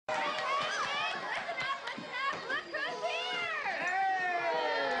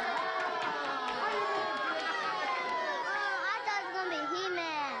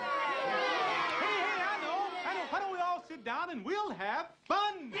sit down and we'll have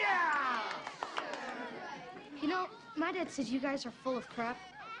fun. Yeah! You know, my dad says you guys are full of crap.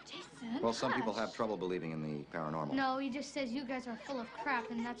 Jason. Well, some people have trouble believing in the paranormal. No, he just says you guys are full of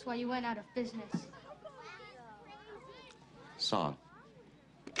crap, and that's why you went out of business. Song.